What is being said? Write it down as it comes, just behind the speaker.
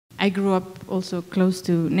I grew up also close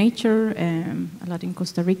to nature, a lot in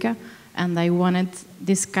Costa Rica, and I wanted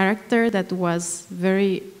this character that was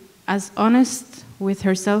very as honest with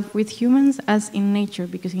herself, with humans, as in nature,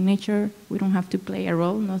 because in nature we don't have to play a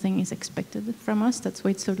role, nothing is expected from us, that's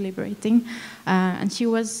why it's so liberating. And she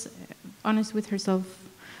was honest with herself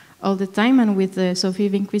all the time, and with Sophie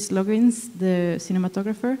Vinquist-Loggins, the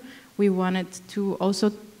cinematographer, we wanted to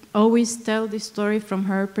also always tell the story from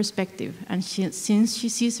her perspective. And since she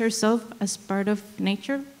sees herself as part of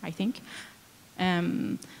nature, I think,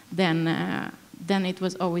 then it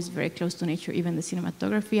was always very close to nature, even the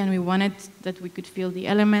cinematography, and we wanted that we could feel the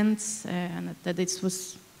elements and that it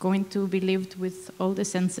was going to be lived with all the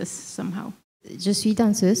senses somehow. Je suis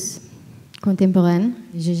danseuse contemporaine.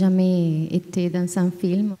 J'ai jamais été dans un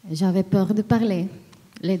film. J'avais peur de parler.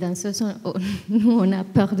 Les danseuses, nous, on a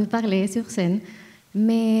peur de parler sur scène.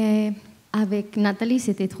 Mais avec Nathalie,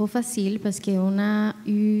 c'était trop facile parce qu'on a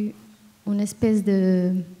eu une espèce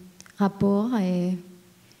de rapport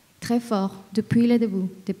très fort depuis le début.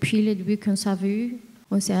 Depuis le début qu'on s'est vu,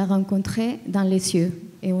 on s'est rencontrés dans les cieux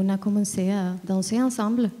et on a commencé à danser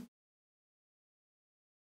ensemble.